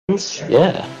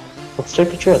Yeah, let's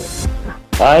take a trip.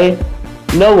 I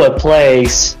know a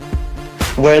place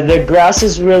where the grass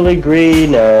is really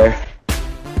greener,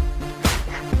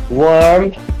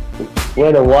 warm,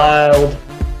 with a wild.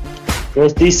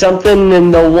 There's something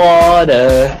in the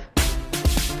water,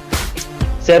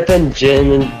 sipping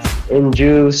gin and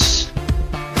juice,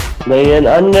 laying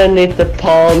underneath the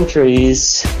palm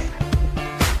trees.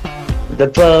 The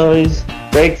boys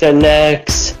break their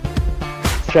necks,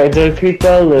 try to creep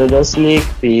a little sneak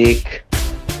peek.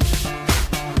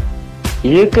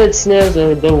 You could sniff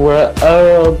the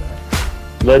world,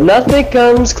 but nothing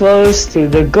comes close to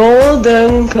the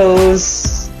Golden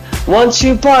Coast. Once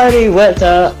you party with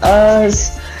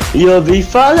us, you'll be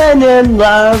falling in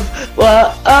love.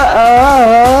 Whoa,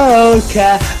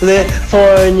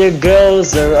 California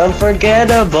girls are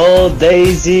unforgettable.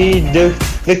 Daisy Duke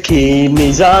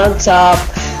bikinis on top,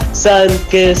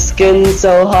 sun-kissed skin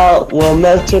so hot will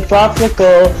melt your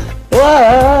popsicle.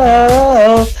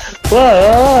 Whoa,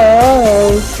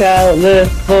 whoa,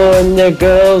 California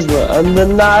girls were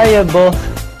undeniable.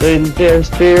 When their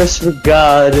spirits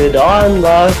forgot it on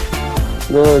lock.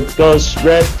 Lord Ghost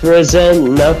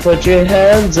represent, now put your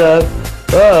hands up.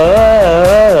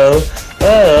 Oh,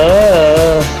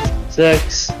 oh,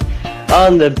 sex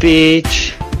on the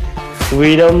beach.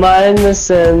 We don't mind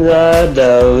the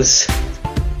dose.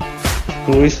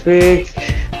 We speak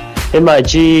in my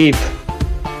Jeep.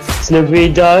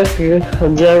 Snoopy Dog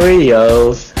on the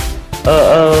Rio.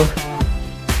 Uh-oh.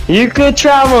 You could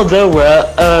travel the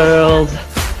world,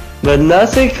 but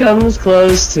nothing comes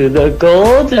close to the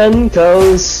Golden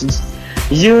Coast.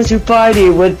 You to party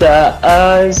with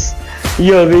us,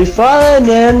 you'll be falling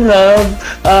in love.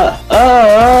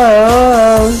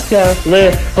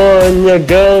 California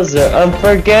girls are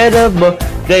unforgettable.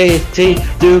 They see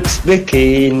Duke's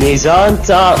bikinis on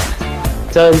top.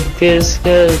 Sun kiss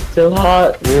so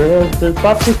hot, you're the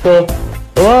popsicle.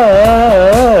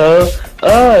 Whoa,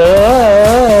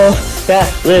 oh.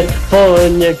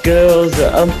 California girls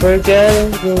are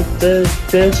unforgettable. This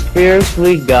fierce,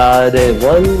 we got it.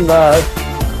 One love.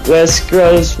 West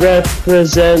Coast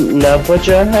represent. Now put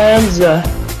your hands up.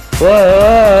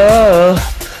 Whoa,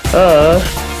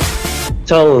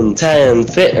 tone, tan,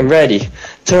 fit and ready.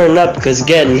 Turn up cause it's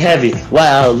getting heavy.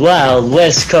 Wild, wild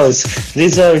West Coast.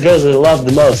 These are the girls that I love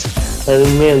the most. And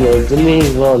the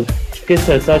mean one. Kiss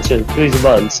her, touch her, squeeze the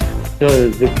buns.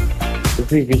 The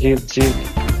Pikachu.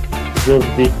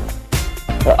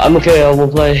 I'm okay, I will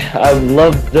play. I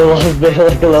love the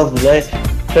play.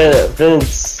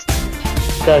 Vince,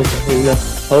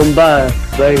 home by,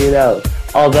 breaking out.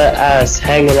 All that ass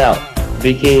hanging out.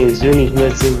 Bikinis, Zoonies,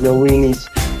 misses, no weenies.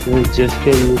 We just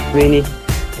kidding, Queenie.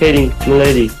 Katie, my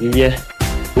lady, yeah.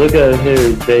 Look at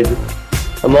her, baby.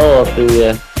 I'm all up in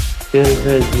there.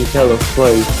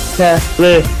 California.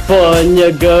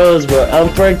 California girls were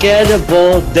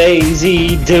unforgettable.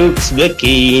 Daisy Duke's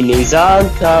bikinis on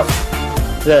top.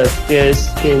 The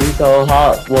skin so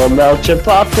hot will melt your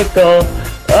popsicle.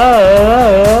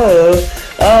 Oh,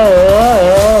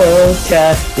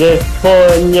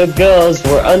 California girls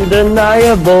were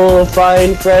undeniable.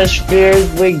 Fine fresh beers,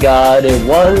 we got it.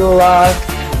 One lock.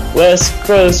 West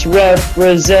Coast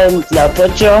represent. Now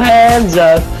put your hands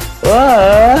up.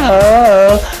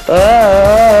 Whoa,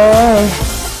 whoa.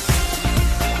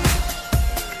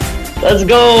 Let's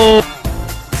go!